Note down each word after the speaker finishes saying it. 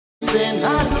से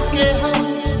ना रुके हम,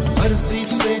 मर्जी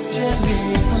से चले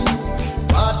हम,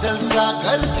 बादल सा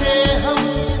गरजे हम,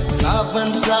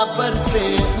 सावन सा बरसे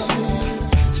हम,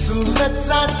 सूरज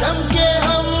सा चमके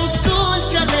हम, स्कूल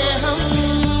चले हम,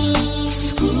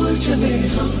 स्कूल चले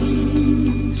हम,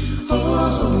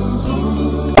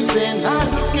 से ना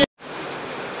रुके।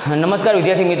 नमस्कार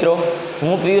विद्यार्थी मित्रों,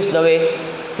 हूँ पीयूष दवे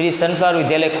श्री सनफ्लावर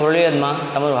विद्यालय खोरड़ियाद में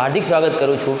तमाરું हार्दिक स्वागत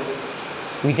करूँ छूँ।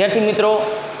 विद्यार्थी मित्रों,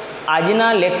 आजना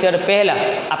लेक्चर पहला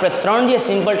આપણે ત્રણ જે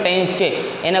સિમ્પલ ટેન્સ છે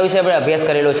એના વિશે આપણે અભ્યાસ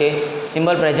કરેલો છે।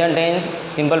 Simple present tense,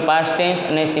 simple past tense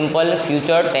અને સિમ્પલ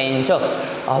ફ્યુચર ટેન્સ।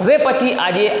 હવે પછી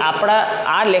આજે આપણા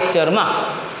આ લેક્ચરમાં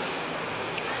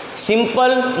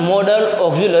સિમ્પલ મોડલ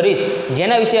ઓક્ઝિલરીઝ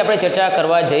જેના વિશે આપણે ચર્ચા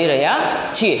કરવા જઈ રહ્યા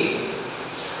છીએ।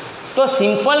 તો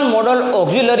સિમ્પલ મોડલ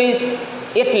ઓક્ઝિલરીઝ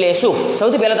એટલે શું?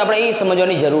 સૌથી પહેલાં તો આપણે એ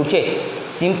સમજવાની જરૂર છે।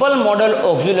 સિમ્પલ મોડલ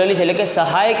ઓક્ઝિલરીઝ એટલે કે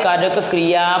સહાયકારક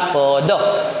ક્રિયાપદ।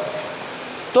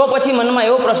 તો પછી મનમાં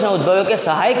એવો પ્રશ્ન ઉદ્ભવ્યો કે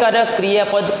સહાયકારક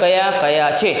ક્રિયાપદ કયા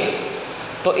કયા છે?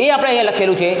 તો એ આપણે અહીંયા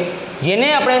લખેલું છે, જેને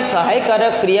આપણે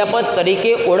સહાયકારક ક્રિયાપદ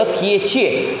તરીકે ઓળખીએ છીએ।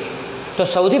 તો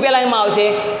સૌથી પહેલાં એમાં આવશે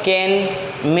can,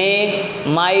 May,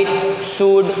 might,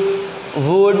 should,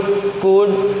 wood,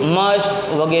 food, must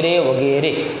વગેરે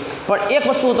વગેરે। પણ એક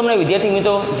વસ્તુ હું તમને વિદ્યાર્થી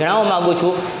મિત્રો જણાવવા માગું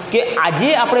છું કે આજે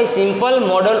આપણે સિમ્પલ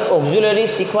મોડલ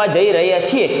ઓક્ઝિલરીઝ શીખવા જઈ રહ્યા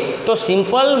છીએ। તો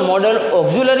સિમ્પલ મોડલ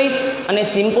ઓક્ઝિલરીઝ અને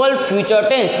સિમ્પલ ફ્યુચર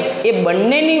ટેન્સ એ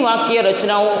બંનેની વાક્ય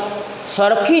રચનાઓ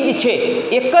સરખી જ છે,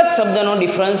 એક જ શબ્દનો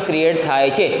ડિફરન્સ ક્રિએટ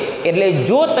થાય છે। એટલે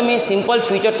જો તમે સિમ્પલ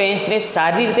ફ્યુચર ટેન્સને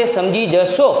સારી રીતે સમજી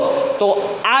જશો તો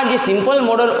આ જે સિમ્પલ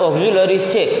મોડલ ઓક્ઝિલરીઝ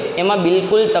છે એમાં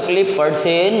બિલકુલ તકલીફ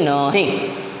પડશે નહીં।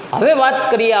 હવે વાત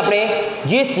કરીએ આપણે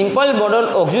જે સિમ્પલ મોડલ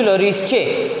ઓક્ઝિલરીઝ છે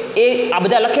એ આ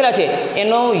બધા લખેલા છે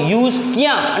એનો યુઝ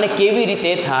ક્યાં અને કેવી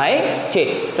રીતે થાય છે।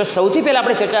 તો સૌથી પહેલાં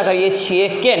આપણે ચર્ચા કરીએ છીએ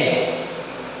કેન।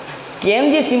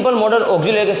 કેન જે સિમ્પલ મોડલ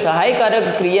ઓક્ઝિલરી કે સહાયકારક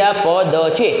ક્રિયાપદ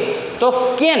છે, તો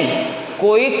કેન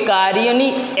કોઈ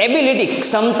કાર્યની એબિલિટી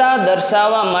ક્ષમતા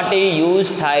દર્શાવવા માટે યુઝ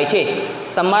થાય છે।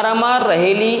 તમારામાં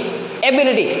રહેલી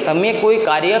એબિલિટી, તમે કોઈ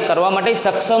કાર્ય કરવા માટે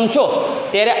સક્ષમ છો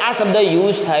ત્યારે આ શબ્દ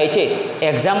યુઝ થાય છે।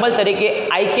 એક્ઝામ્પલ તરીકે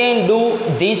I can do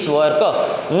this work,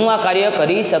 હું આ કાર્ય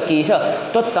કરી શકીશ।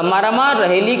 તો તમારામાં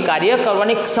રહેલી કાર્ય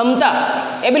કરવાની ક્ષમતા,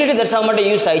 એબિલિટી દર્શાવવા માટે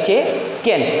યુઝ થાય છે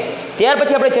કેન। ત્યાર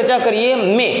પછી આપણે ચર્ચા કરીએ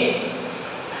મે।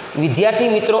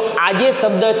 વિદ્યાર્થી મિત્રો, આ જે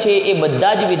શબ્દ છે એ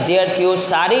બધા જ વિદ્યાર્થીઓ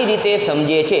સારી રીતે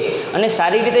સમજે છે અને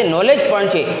સારી રીતે નોલેજ પણ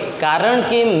છે, કારણ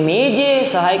કે મે જે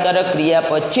સહાયકારક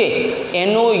ક્રિયાપદ છે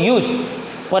એનો યુઝ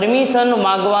પરમિશન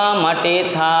માગવા માટે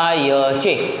થાય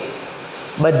છે।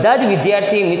 બધા જ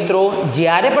વિદ્યાર્થી મિત્રો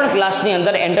જ્યારે પણ ક્લાસની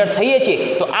અંદર એન્ટર થઈએ છીએ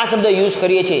તો આ શબ્દ યુઝ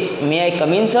કરીએ છીએ, મે આઈ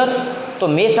કમ ઇન સર। તો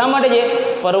મે શા માટે છે?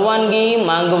 પરવાનગી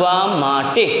માંગવા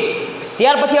માટે।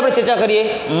 ત્યાર પછી આપણે ચર્ચા કરીએ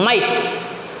માઇટ।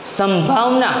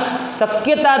 સંભાવના,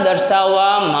 શક્યતા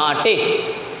દર્શાવવા માટે।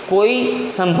 કોઈ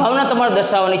સંભાવના તમારે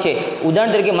દર્શાવવાની છે।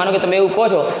 ઉદાહરણ તરીકે માનો કે તમે એવું કહો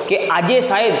છો કે આજે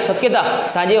શાયદ શક્યતા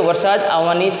સાંજે વરસાદ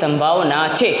આવવાની સંભાવના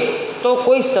છે, તો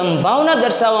કોઈ સંભાવના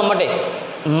દર્શાવવા માટે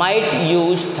માઇટ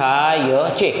યુઝ થાય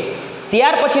છે।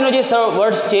 ત્યાર પછીનો જે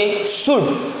વર્ડ્સ છે શુડ।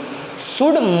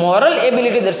 શુડ મોરલ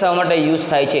એબિલિટી દર્શાવવા માટે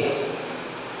યુઝ થાય છે।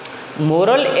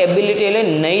 મોરલ એબિલિટી એટલે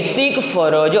નૈતિક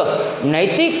ફરજ।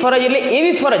 નૈતિક ફરજ એટલે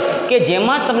એવી ફરજ કે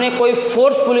જેમાં તમને કોઈ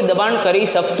ફોર્સફુલી દબાણ કરી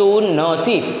શકતું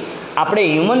નથી। આપણે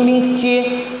હ્યુમન બીંગ્સ છીએ,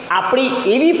 આપણી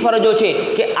એવી ફરજો છે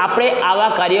કે આપણે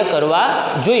આવા કાર્ય કરવા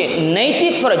જોઈએ।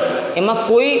 નૈતિક ફરજ, એમાં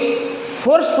કોઈ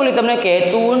ફોર્સફુલી તમને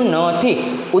કહેતું નથી।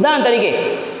 ઉદાહરણ તરીકે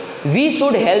we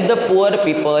should help the poor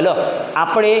people,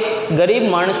 આપણે ગરીબ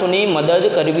માણસોની મદદ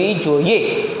કરવી જોઈએ।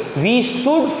 We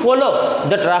should follow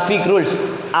the traffic rules,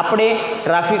 આપણે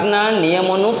ટ્રાફિકના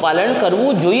નિયમોનું પાલન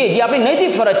કરવું જોઈએ, જે આપણી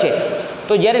નૈતિક ફરજ છે।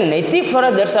 તો જ્યારે નૈતિક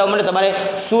ફરજ દર્શાવવા માટે તમારે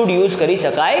શુડ યુઝ કરી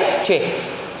શકાય છે।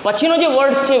 પછીનો જે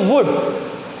વર્ડ છે વુડ,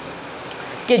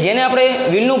 કે જેને આપણે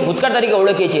વિલનું ભૂતકાળ તરીકે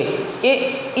ઓળખીએ છીએ, એ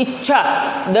ઈચ્છા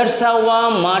દર્શાવવા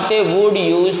માટે વુડ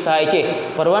યુઝ થાય છે।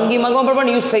 પરવાનગી માંગવા પર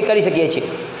પણ યુઝ કરી શકીએ છીએ।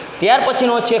 ત્યાર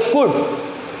પછીનો છે કુડ।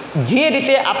 જે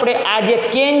રીતે આપણે આ જે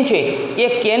કેન છે એ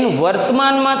કેન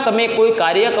વર્તમાનમાં તમે કોઈ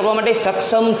કાર્ય કરવા માટે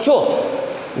સક્ષમ છો,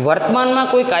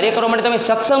 વર્તમાનમાં કોઈ કાર્ય કરવા માટે તમે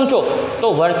સક્ષમ છો તો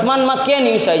વર્તમાનમાં કેન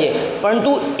યુઝ થાય છે,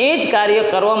 પરંતુ એ જ કાર્ય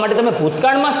કરવા માટે તમે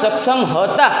ભૂતકાળમાં સક્ષમ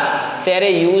હતા ત્યારે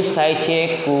યુઝ થાય છે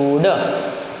કુડ।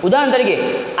 ઉદાહરણ તરીકે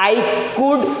I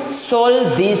could solve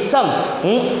this sum,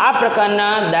 હું આ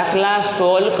પ્રકારના દાખલા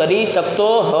સોલ્વ કરી શકતો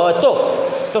હતો।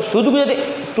 તો શુદ્ધ ગુજરાતી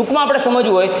ટૂંકમાં આપણે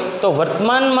સમજવું હોય તો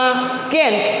વર્તમાનમાં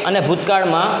કેન અને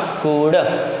ભૂતકાળમાં કુડ।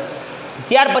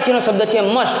 ત્યાર પછીનો શબ્દ છે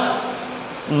મસ્ટ।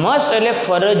 મસ્ટ એટલે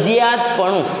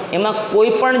ફરજિયાતપણું, એમાં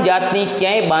કોઈ પણ જાતની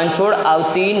ક્યાંય બાંધછોડ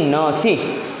આવતી નથી।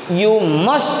 You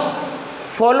must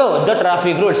follow the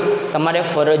traffic rules, તમારે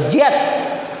ફરજિયાત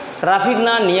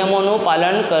ટ્રાફિકના નિયમોનું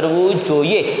પાલન કરવું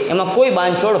જોઈએ, એમાં કોઈ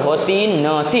બાંધછોડ હોતી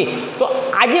નથી. તો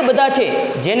આ જે બધા છે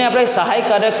જેને આપણે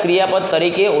સહાયકારક ક્રિયાપદ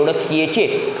તરીકે ઓળખીએ છીએ,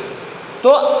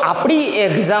 તો આપણી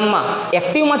એક્ઝામમાં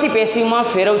એક્ટિવમાંથી પેસિવમાં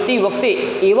ફેરવતી વખતે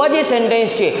એવા જે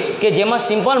સેન્ટેન્સ છે કે જેમાં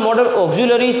સિમ્પલ મોડલ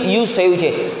ઓક્ઝિલરીઝ યુઝ થયું છે,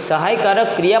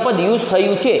 સહાયકારક ક્રિયાપદ યુઝ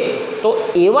થયું છે, તો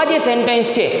એવા જે સેન્ટેન્સ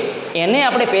છે એને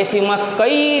આપણે પેસિવમાં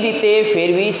કઈ રીતે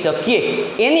ફેરવી શકીએ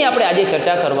એની આપણે આજે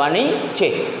ચર્ચા કરવાની છે.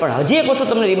 પણ હજી એક વસ્તુ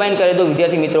તમને રિમાઇન્ડ કરી દઉં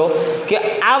વિદ્યાર્થી મિત્રો, કે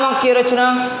આ વાક્ય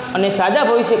રચના અને સાદા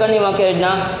ભવિષ્યકાળની વાક્ય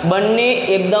રચના બંને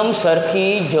એકદમ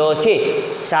સરખી જ છે.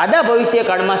 સાદા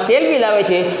ભવિષ્યકાળમાં શેલ વિલ આવે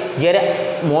છે, જ્યારે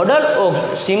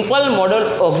સિમ્પલ મોડલ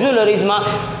ઓક્ઝિલરીઝમાં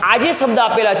આ જે શબ્દ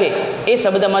આપેલા છે એ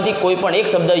શબ્દમાંથી કોઈ પણ એક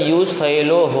શબ્દ યુઝ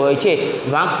થયેલો હોય છે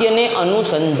વાક્યને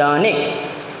અનુસંધાને,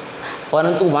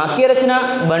 પરંતુ વાક્ય રચના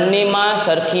બંનેમાં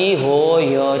સરખી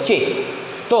હોય છે.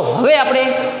 તો હવે આપણે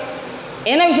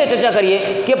એના વિશે ચર્ચા કરીએ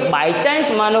કે બાય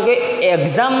ચાન્સ માનો કે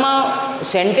એક્ઝામમાં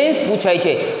સેન્ટેન્સ પૂછાય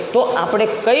છે, તો આપણે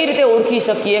કઈ રીતે ઓળખી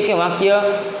શકીએ કે વાક્ય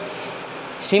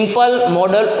સિમ્પલ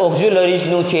મોડલ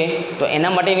ઓક્ઝિલરીઝનું છે. તો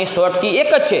એના માટેની શોર્ટ કી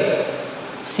એક જ છે,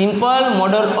 simple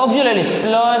model auxiliaries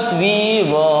plus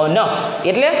V1.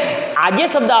 એટલે આ જે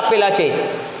શબ્દ આપેલા છે,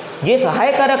 જે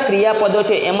સહાયકારક ક્રિયાપદો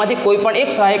છે એમાંથી કોઈ પણ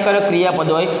એક સહાયકારક ક્રિયાપદ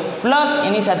હોય પ્લસ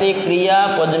એની સાથે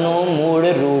ક્રિયાપદનું મૂળ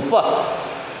રૂપ.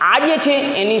 આ જે છે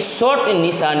એની શોર્ટ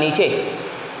નિશાની છે.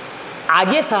 આ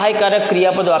જે સહાયકારક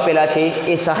ક્રિયાપદો આપેલા છે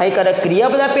એ સહાયકારક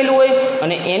ક્રિયાપદ આપેલું હોય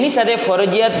અને એની સાથે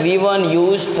ફરજિયાત V1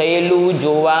 યુઝ થયેલું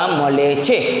જોવા મળે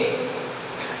છે.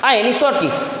 આ એની શોર્ટ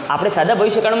કી. આપણે સાદા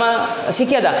ભવિષ્યકાળમાં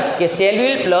શીખ્યા હતા કે શેલ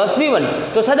વિલ પ્લસ V1,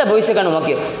 તો સાદા ભવિષ્યકાળનું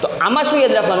વાક્ય. તો આમાં શું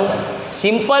યાદ રાખવાનું?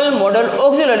 Simple model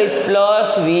auxiliaries plus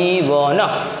V1.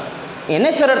 એને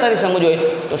સરળતાથી સમજવું હોય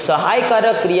તો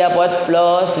સહાયકારક ક્રિયાપદ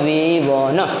પ્લસ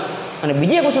V1. અને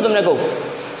બીજી એક વસ્તુ તમને કહું,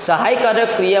 સહાયકારક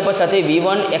ક્રિયાપદ સાથે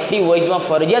V1 એક્ટિવ વોઇસમાં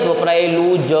ફરજિયાત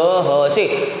વપરાયેલું જ હશે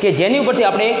કે જેની ઉપરથી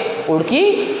આપણે ઓળખી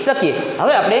શકીએ.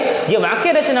 હવે આપણે જે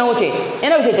વાક્ય રચનાઓ છે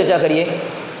એના વિશે ચર્ચા કરીએ.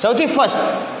 સૌથી ફર્સ્ટ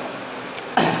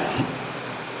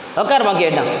હકાર વાક્ય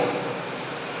રચના,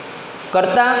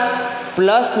 કર્તા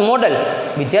પ્લસ મોડલ.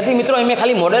 વિદ્યાર્થી મિત્રો અહીં મેં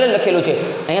ખાલી મોડલ જ લખેલું છે,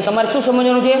 અહીંયા તમારે શું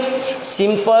સમજવાનું છે?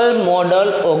 Simple model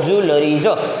auxiliaries.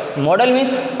 Model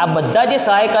means આ બધા જે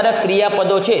સહાયકારક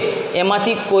ક્રિયાપદો છે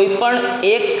એમાંથી કોઈ પણ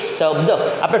એક શબ્દ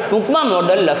આપણે ટૂંકમાં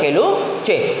મોડલ લખેલું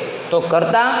છે. તો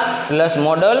કર્તા plus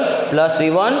model plus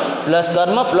V1 plus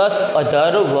કર્મ પ્લસ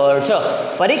અધર વર્ડ્સ.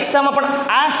 પરીક્ષામાં પણ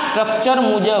આ સ્ટ્રક્ચર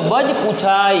મુજબ જ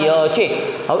પૂછાય છે.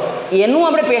 હવે એનું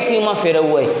આપણે પેસિવમાં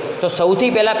ફેરવવું હોય તો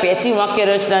સૌથી પહેલાં પેસિવ વાક્ય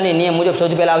રચનાની નિયમ મુજબ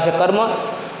સૌથી પહેલાં આવશે કર્મ,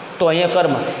 તો અહીંયા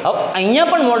કર્મ. હવે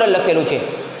અહીંયા પણ મોડલ લખેલું છે.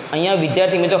 અહીંયા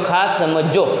વિદ્યાર્થી મિત્રો ખાસ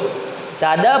સમજો,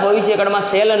 સાદા ભવિષ્યકાળમાં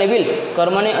શેલ અને વિલ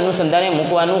કર્મને અનુસંધાને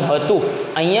મૂકવાનું હતું.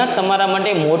 અહીંયા તમારા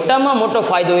માટે મોટામાં મોટો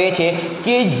ફાયદો એ છે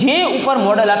કે જે ઉપર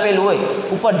મોડલ આપેલું હોય,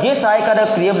 ઉપર જે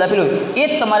સહાયકારક ક્રિયાપદ આપેલું હોય એ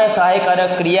જ તમારે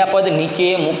સહાયકારક ક્રિયાપદ નીચે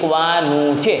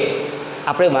મૂકવાનું છે.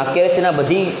 આપણે વાક્ય રચના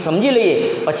બધી સમજી લઈએ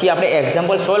પછી આપણે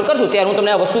એક્ઝામ્પલ સોલ્વ કરશું ત્યારે હું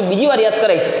તમને આ વસ્તુ બીજી વાર યાદ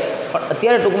કરાવીશ. પણ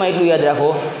અત્યારે ટૂંકમાં એટલું યાદ રાખો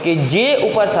કે જે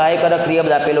ઉપર સહાયકારક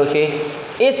ક્રિયાપદ આપેલો છે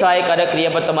એ સહાયકારક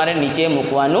ક્રિયાપદ તમારે નીચે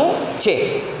મૂકવાનું છે.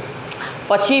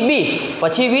 પછી બી,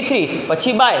 પછી V3,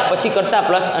 પછી બાય, પછી કર્તા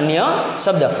પ્લસ અન્ય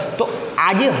શબ્દ. તો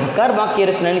આજે હકાર વાક્ય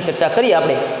રચનાની ચર્ચા કરીએ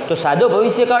આપણે તો સાદો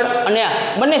ભવિષ્યકાળ અને આ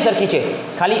બંને સરખી છે.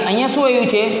 ખાલી અહીંયા શું આવ્યું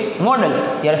છે? મોડલ.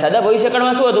 જ્યારે સાદા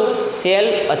ભવિષ્યકાળમાં શું હતું? શેલ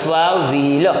અથવા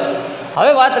વિલ.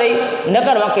 હવે વાત રહી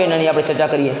નકાર વાક્યની આપણે ચર્ચા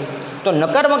કરીએ. તો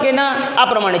નકાર વાક્યના આ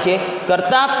પ્રમાણે છે,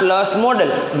 કર્તા પ્લસ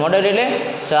મોડલ. મોડલ એટલે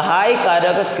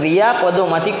સહાયકારક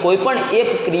ક્રિયાપદોમાંથી કોઈ પણ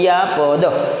એક ક્રિયાપદ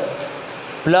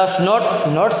પ્લસ નોટ.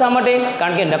 નોટ શા માટે?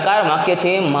 કારણ કે નકાર વાક્ય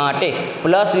છે માટે.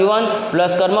 પ્લસ V1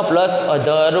 પ્લસ કર્મ પ્લસ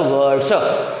અધર વર્ડ્સ.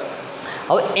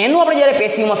 હવે એનું આપણે જ્યારે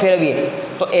પેસિવમાં ફેરવીએ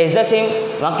તો એઝ ધ સેમ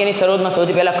વાક્યની શરૂઆતમાં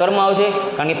સૌથી પહેલાં કર્મ આવશે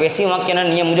કારણ કે પેસિવ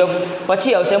વાક્યના નિયમ મુજબ.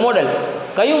 પછી આવશે મોડલ.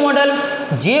 કયું મોડલ?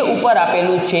 જે ઉપર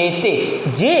આપેલું છે તે,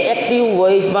 જે એક્ટિવ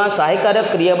વોઇસમાં સહાયકારક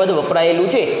ક્રિયાપદ વપરાયેલું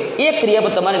છે એ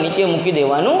ક્રિયાપદ તમારે નીચે મૂકી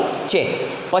દેવાનું છે.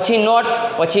 પછી નોટ,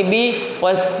 પછી બી,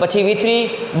 પછી V3,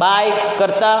 બાય,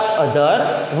 કરતા, અધર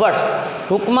વર્ડ્સ.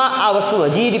 ટૂંકમાં આ વસ્તુ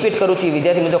હજી રિપીટ કરું છું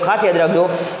વિદ્યાર્થી મિત્રો, ખાસ યાદ રાખજો,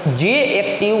 જે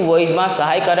એક્ટિવ વોઇસમાં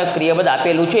સહાયકારક ક્રિયાપદ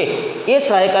આપેલું છે એ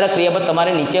સહાયકારક ક્રિયાપદ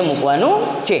તમારે નીચે મૂકવાનું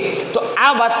છે. તો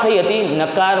આ વાત થઈ હતી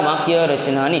નકાર વાક્ય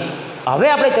રચનાની. હવે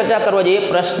આપણે ચર્ચા કરવા જઈએ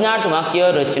પ્રશ્નાર્થ વાક્ય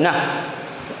રચના.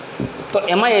 તો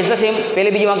એમાં એઝ ધ સેમ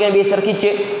પહેલી બીજી વાક્ય બે સરખી જ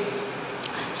છે.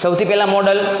 સૌથી પહેલાં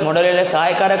મોડલ. મોડલ એટલે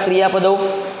સહાયકારક ક્રિયાપદો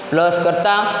પ્લસ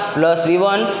કર્તા પ્લસ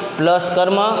V1 પ્લસ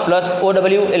કર્મ પ્લસ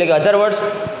OW એટલે કે અધર વર્ડ્સ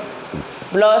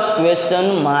પ્લસ ક્વેશ્ચન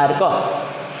માર્ક.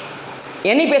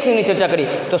 એની પેસિવની ચર્ચા કરી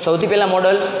તો સૌથી પહેલાં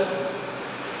મોડલ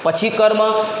પછી કર્મ,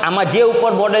 આમાં જે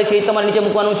ઉપર મોડલ છે એ તમારે નીચે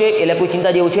મૂકવાનું છે, એટલે કોઈ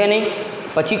ચિંતા જેવું છે નહીં.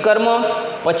 પછી કર્મ,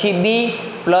 પછી બી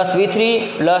plus V3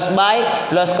 plus by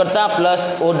plus કરતા plus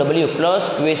OW plus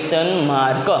question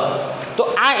mark. તો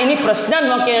આ એની પ્રશ્નાર્થ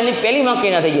વાક્ય એની પહેલી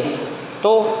વાક્યના થઈ જાય.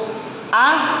 તો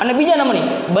આ અને બીજા નંબરની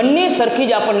બંને સરખી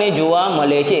જ આપણને જોવા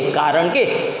મળે છે, કારણ કે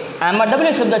આમાં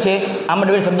W શબ્દ છે,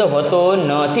 આમાં W શબ્દ હોતો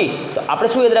નથી. તો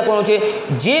આપણે શું યાદ રાખવાનું છે,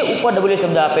 જે ઉપર W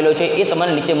શબ્દ આપેલો છે એ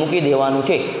તમારે નીચે મૂકી દેવાનું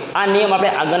છે. આ નિયમ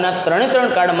આપણે આગળના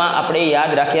 3 કાર્ડમાં આપણે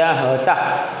યાદ રાખ્યા હતા.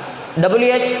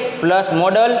 WH પ્લસ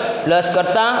મોડલ પ્લસ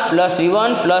કરતા પ્લસ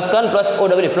V1 પ્લસ કર્મ plus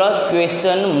OW plus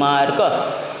question mark.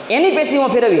 એની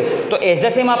પેશીમાં ફેરવીએ તો એઝ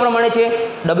ધ સેમ આપણે મળે છે.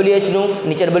 WHનું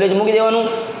નીચે WH મૂકી દેવાનું,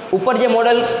 ઉપર જે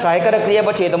મોડલ સહાયકારક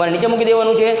ક્રિયાપદ છે એ તમારે નીચે મૂકી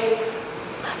દેવાનું છે.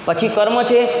 પછી કર્મ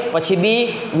છે, પછી બી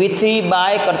V3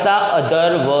 બાય કરતા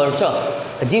અધર વર્ડ્સ.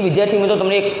 હજી વિદ્યાર્થી મિત્રો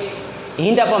તમને એક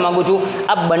હિન્ટ આપવા માગું છું,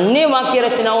 આ બંને વાક્ય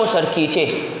રચનાઓ સરખી છે.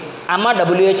 આમાં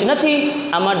WH નથી,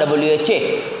 આમાં WH છે.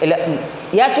 એટલે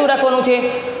યાદ શું રાખવાનું છે,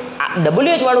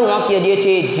 WH વાળું વાક્ય જે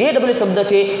છે, જે W શબ્દ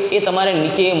છે એ તમારે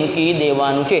નીચે મૂકી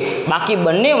દેવાનું છે. બાકી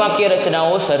બંને વાક્ય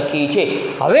રચનાઓ સરખી છે.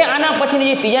 હવે આના પછીની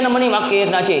જે ત્રીજા નંબરની વાક્ય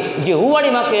રચના છે, જે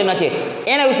હુવાળી વાક્ય રચના છે,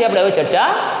 એના વિશે આપણે હવે ચર્ચા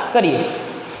કરીએ.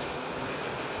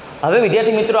 હવે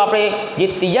વિદ્યાર્થી મિત્રો આપણે જે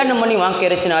ત્રીજા નંબરની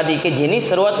વાક્ય રચના હતી કે જેની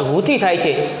શરૂઆત હુથી થાય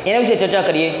છે એના વિશે ચર્ચા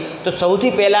કરીએ. તો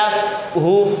સૌથી પહેલાં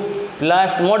હુ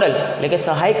પ્લસ મોડલ એટલે કે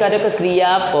સહાયકારક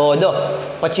ક્રિયાપદ,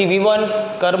 પછી V1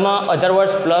 કર્મ અધર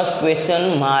વર્ડ્સ પ્લસ ક્વેશ્ચન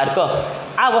માર્ક.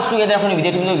 આ વસ્તુ યાદ રાખવાની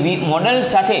વિદ્યાર્થી મિત્રો, મોડલ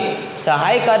સાથે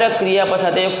સહાયકારક ક્રિયાપદ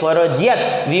સાથે ફરજિયાત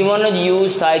V1 જ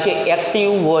યુઝ થાય છે એક્ટિવ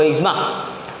વોઇસમાં.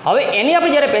 હવે એની આપણે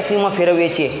જ્યારે પેસિવમાં ફેરવીએ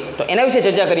છીએ તો એના વિશે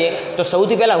ચર્ચા કરીએ. તો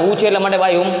સૌથી પહેલાં હું છે એટલા માટે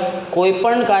બાય હુમ. કોઈ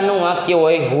પણ કારનું વાક્ય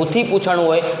હોય, હુંથી પૂછાણું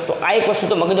હોય તો આ એક વસ્તુ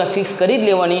તો મગજમાં ફિક્સ કરી જ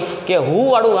લેવાની કે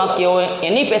હુવાળું વાક્ય હોય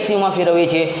એની પેસિવમાં ફેરવીએ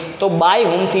છીએ તો બાય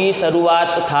હુમથી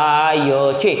શરૂઆત થાય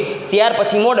છે. ત્યાર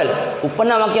પછી મોડલ,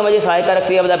 ઉપરના વાક્યમાં જે સહાયકારક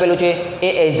ક્રિયાપદ આપેલું છે એ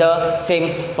એઝ ધ સેમ.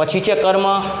 પછી છે કર્મ,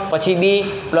 પછી બી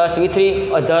પ્લસ V3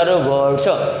 અધર વર્ડ્સ.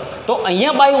 તો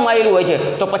અહીંયા બાયું આવેલું હોય છે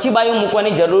તો પછી બાયું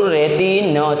મૂકવાની જરૂર રહેતી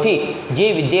નથી, જે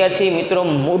વિદ્યાર્થી મિત્રો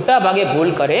મોટા ભાગે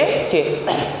ભૂલ કરે છે.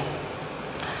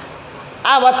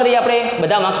 આ વાત કરી આપણે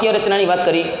બધા વાક્ય રચનાની વાત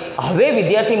કરી. હવે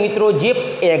વિદ્યાર્થી મિત્રો જે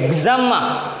એક્ઝામમાં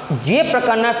જે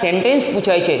પ્રકારના સેન્ટેન્સ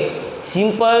પૂછાય છે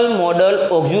સિમ્પલ મોડલ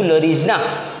ઓક્ઝ્યુલરીઝના,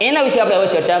 એના વિશે આપણે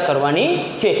હવે ચર્ચા કરવાની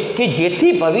છે કે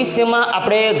જેથી ભવિષ્યમાં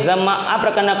આપણે એક્ઝામમાં આ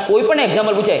પ્રકારના કોઈ પણ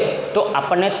એક્ઝામ્પલ પૂછાય તો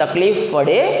આપણને તકલીફ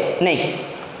પડે નહીં.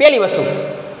 પહેલી વસ્તુ,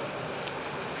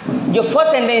 જો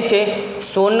ફર્સ્ટ સેન્ટેન્સ છે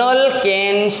સોનલ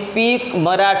કેન સ્પીક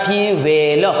મરાઠી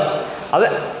વેલ. હવે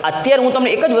અત્યારે હું તમને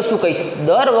એક જ વસ્તુ કહીશ,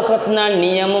 દર વખતના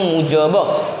નિયમ મુજબ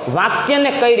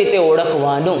વાક્યને કઈ રીતે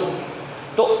ઓળખવાનું.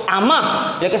 તો આમાં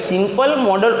એટલે કે સિમ્પલ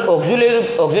મોડલ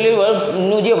ઓક્ઝિલરી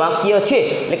વર્બનું જે વાક્ય છે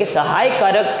એટલે કે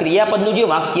સહાયકારક ક્રિયાપદનું જે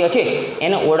વાક્ય છે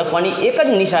એને ઓળખવાની એક જ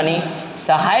નિશાની,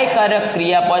 સહાયકારક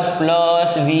ક્રિયાપદ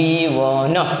પ્લસ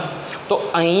V1. તો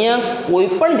અહીંયા કોઈ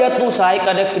પણ જાતનું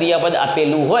સહાયકારક ક્રિયાપદ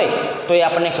આપેલું હોય તો એ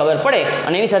આપણને ખબર પડે,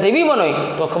 અને એની સાથે V1 હોય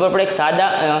તો ખબર પડે કે સાદા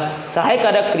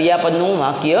સહાયકારક ક્રિયાપદનું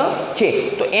વાક્ય છે.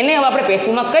 તો એને હવે આપણે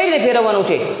પેસિવમાં કઈ રીતે ફેરવવાનું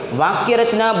છે, વાક્ય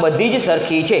રચના બધી જ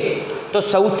સરખી છે. તો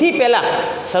સૌથી પહેલાં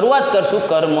શરૂઆત કરશું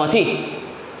કર્મથી.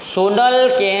 સોનલ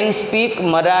કેન સ્પીક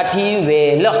મરાઠી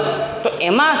વેલ. તો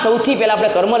એમાં સૌથી પહેલાં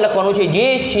આપણે કર્મ લખવાનું છે જે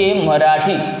છે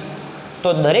મરાઠી. તો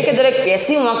દરેકે દરેક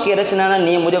પેસિવ વાક્ય રચનાના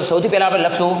નિયમ મુજબ સૌથી પહેલાં આપણે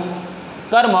લખશું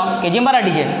કર્મ કે જે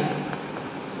મરાઠી છે.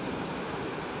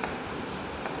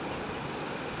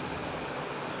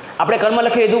 આપણે કર્મ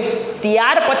લખી લીધું.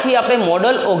 ત્યાર પછી આપણે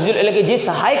મોડલ ઓક્ઝિલરી એટલે કે જે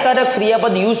સહાયકારક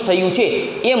ક્રિયાપદ યુઝ થયું છે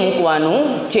એ મૂકવાનું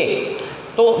છે.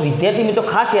 તો વિદ્યાર્થી મિત્રો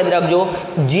ખાસ યાદ રાખજો,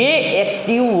 જે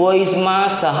એક્ટિવ વોઇસમાં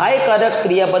સહાયકારક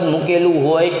ક્રિયાપદ મૂકેલું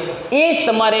હોય એ જ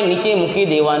તમારે નીચે મૂકી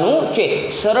દેવાનું છે,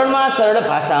 સરળમાં સરળ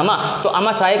ભાષામાં. તો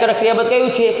આમાં સહાયકારક ક્રિયાપદ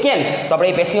કયું છે, કેન. તો આપણે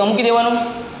એ પેસિવમાં મૂકી દેવાનું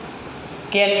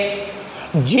કેન.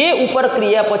 જે ઉપર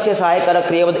ક્રિયાપદ છે સહાયકારક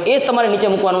ક્રિયાપદ એ જ તમારે નીચે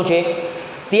મૂકવાનું છે.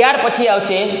 ત્યાર પછી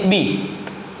આવશે બી.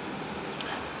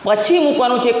 પછી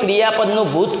મૂકવાનું છે ક્રિયાપદનું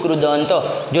ભૂતકૃદંત.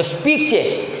 જો સ્પીક છે,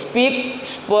 speak,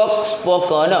 spoke,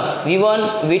 spoken, V1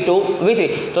 V2 V3.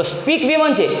 તો સ્પીક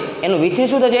V1 છે એનું V3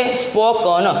 શું થશે,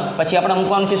 સ્પોકન. પછી આપણે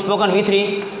મૂકવાનું છે સ્પોકન V3.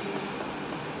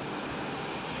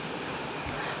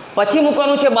 પછી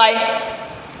મૂકવાનું છે બાય,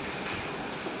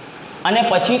 અને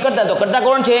પછી કરતા. તો કરતા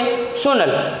કોણ છે,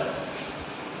 સોનલ.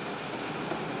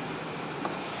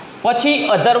 પછી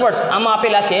અધર વર્ડ્સ આમાં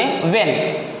આપેલા છે વેન,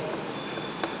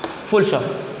 ફૂલ સ્ટોપ.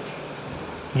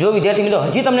 જો વિદ્યાર્થી મિત્રો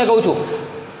હજી તમને કહું છું,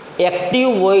 એક્ટિવ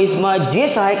વોઇસમાં જે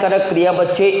સહાયકારક ક્રિયાપદ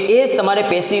છે એ જ તમારે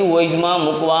પેસિવ વોઇસમાં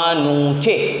મૂકવાનું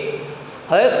છે.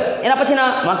 હવે એના પછીના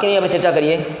વાક્યની આપણે ચર્ચા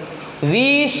કરીએ.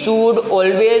 We should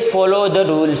always follow the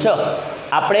rules.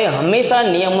 આપણે હંમેશા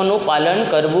નિયમોનું પાલન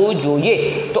કરવું જોઈએ.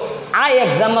 તો આ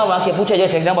એક્ઝામમાં વાક્ય પૂછે છે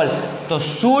એક્ઝામ્પલ, તો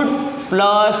શુડ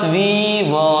પ્લસ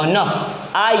V1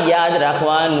 આ યાદ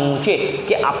રાખવાનું છે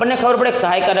કે આપણને ખબર પડે કે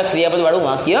સહાયકારક ક્રિયાપદવાળું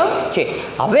વાક્ય છે.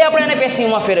 હવે આપણે એને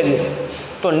પેસિવમાં ફેરવ્યું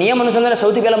તો નિયમ અનુસંધાને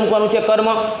સૌથી પહેલાં મૂકવાનું છે કર્મ.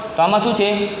 તો આમાં શું છે?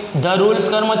 ધ રૂલ્સ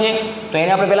કર્મ છે. તો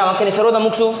એને આપણે પહેલાં વાક્યની શરૂઆતમાં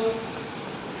મૂકશું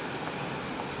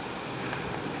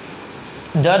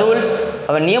ધ રૂલ્સ.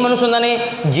 હવે નિયમ અનુસંધાને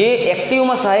જે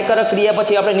એક્ટિવમાં સહાયકારક ક્રિયા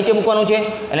પછી આપણે નીચે મૂકવાનું છે.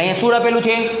 એટલે અહીંયા શુડ આપેલું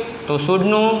છે તો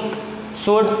શુડનું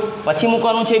શુડ, પછી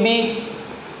મૂકવાનું છે બી,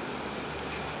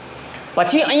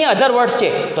 પછી અહીંયા અધર વર્ડ્સ છે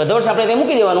તો અધર વર્ડ્સ આપણે ત્યાં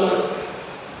મૂકી દેવાનું.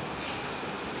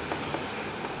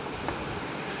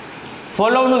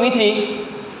 ફોલોવનું V3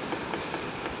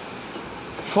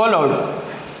 ફોલોવડ,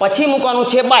 પછી મૂકવાનું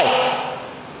છે બાય.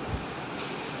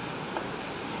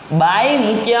 બાય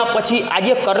મૂક્યા પછી આ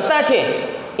જે કર્તા છે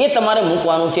એ તમારે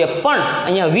મૂકવાનું છે, પણ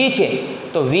અહીંયા વી છે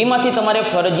તો વીમાંથી તમારે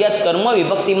ફરજિયાત કર્મ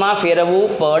વિભક્તિમાં ફેરવવું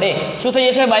પડે. શું થઈ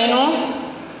જશે બાયનું?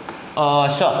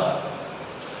 સ.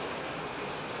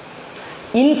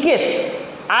 ઇન કેસ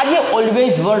આ જે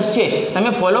ઓલવેઝ વર્ડ છે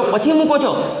તમે ફોલો પછી મૂકો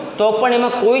છો તો પણ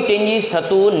એમાં કોઈ ચેન્જીસ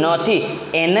થતું નથી.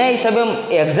 એના હિસાબે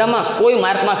એક્ઝામમાં કોઈ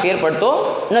માર્કમાં ફેર પડતો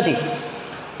નથી.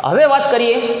 હવે વાત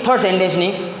કરીએ થર્ડ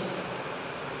સેન્ટેન્સની.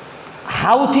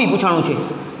 હાઉથી પૂછાણું છે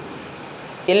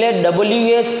એટલે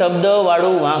WS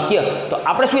શબ્દવાળું વાક્ય. તો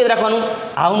આપણે શું યાદ રાખવાનું?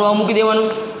 હાઉનું હાઉ મૂકી દેવાનું.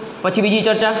 પછી બીજી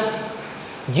ચર્ચા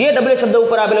જે WS શબ્દ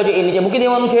ઉપર આપેલો છે એ નીચે મૂકી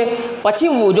દેવાનું છે. પછી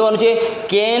જોવાનું છે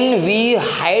can we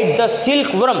hide the silk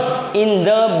worm in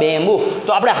the bamboo. તો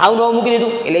આપણે હાઉનું હાઉ મૂકી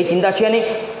દીધું એટલે એ ચિંતા છે નહીં.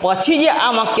 પછી જે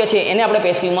આ વાક્ય છે એને આપણે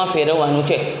પેસિવમાં ફેરવવાનું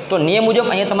છે. તો નિયમ મુજબ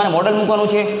અહીંયા તમારે મોડલ મૂકવાનું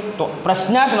છે. તો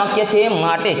પ્રશ્નાર્થ વાક્ય છે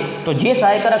માટે, તો જે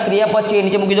સહાયકારક ક્રિયાપદ છે એ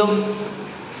નીચે મૂકી દો.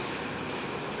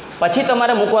 પછી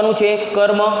તમારે મૂકવાનું છે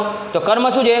કર્મ. તો કર્મ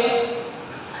શું છે?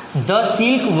 The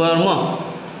silk worm,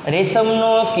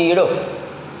 રેશમનો કીડો.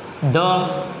 ધ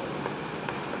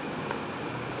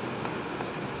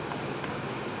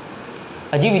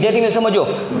હજી વિદ્યાર્થીને સમજો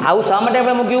આવું શા માટે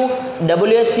આપણે મૂક્યું?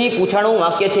 WS થી પૂછાણું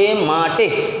વાક્ય છે માટે.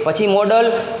 પછી મોડલ,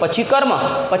 પછી કર્મ,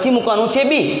 પછી મૂકવાનું છે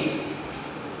બી,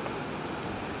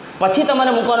 પછી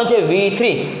તમારે મૂકવાનું છે V3.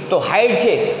 તો હાઇડ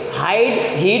છે, hide,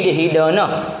 hid, hidden.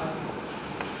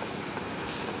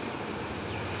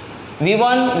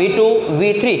 V1 V2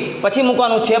 V3 પછી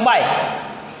મૂકવાનું છે બાય,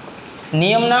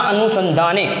 નિયમના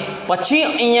અનુસંધાને. પછી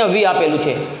અહીંયા વી આપેલું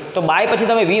છે તો બાય પછી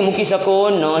તમે વી મૂકી શકો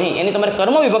નહીં, એની તમારે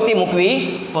કર્મ વિભક્તિ મૂકવી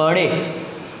પડે.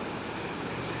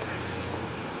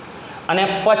 અને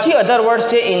પછી અધર વર્ડ્સ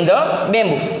છે ઇન ધ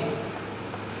બેમ્બુ.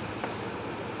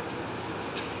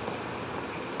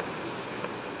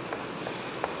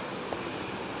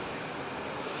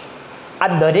 આ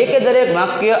દરેકે દરેક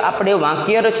વાક્ય આપણે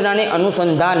વાક્ય રચનાને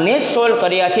અનુસંધાને જ સોલ્વ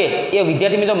કર્યા છે એ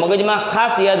વિદ્યાર્થી મિત્રો મગજમાં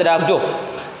ખાસ યાદ રાખજો.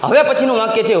 હવે પછીનું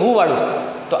વાક્ય છે હું વાળું.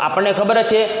 તો આપણને ખબર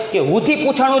જ છે કે હુંથી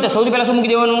પૂછાણું તો સૌથી પહેલાં શું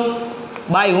મૂકી દેવાનું?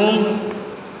 બાય હુમ.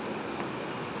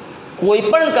 કોઈ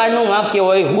પણ કાળનું વાક્ય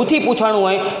હોય, હુંથી પૂછાણું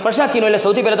હોય, પ્રશ્નાર્થ ચિહ્ન એટલે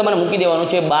સૌથી પહેલાં તમારે મૂકી દેવાનું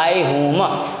છે બાય હુમ.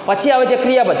 પછી આવે છે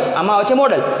ક્રિયાપદ, આમાં આવે છે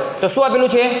મોડલ. તો શું આપેલું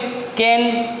છે? કેન.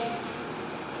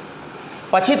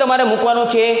 પછી તમારે મૂકવાનું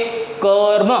છે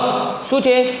કર્મ. શું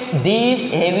છે? This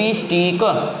heavy stick.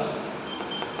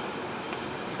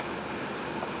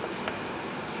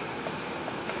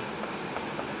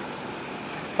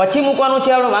 પછી મૂકવાનું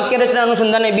છે આપણે વાક્ય રચના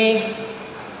અનુસંધાને બી.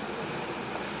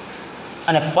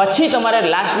 અને પછી તમારે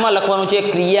લાસ્ટમાં લખવાનું છે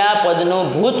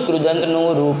ક્રિયાપદનું ભૂત કૃદંતનું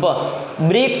રૂપ.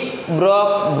 Brick, broke,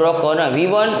 broken.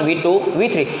 V1 V2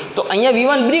 V3. તો અહીંયા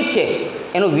V1 બ્રિક છે,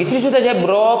 એનું V3 શું થશે?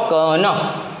 બ્રોકન.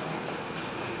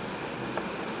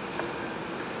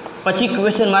 પછી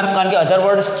ક્વેશ્ચન માર્ક, કારણ કે અધર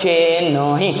વર્ડ્સ છે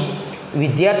નહીં.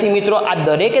 વિદ્યાર્થી મિત્રો આ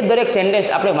દરેકે દરેક સેન્ટેન્સ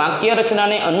આપણે વાક્ય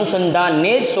રચનાને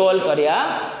અનુસંધાને જ સોલ્વ કર્યા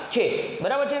છે.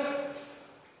 બરાબર છે?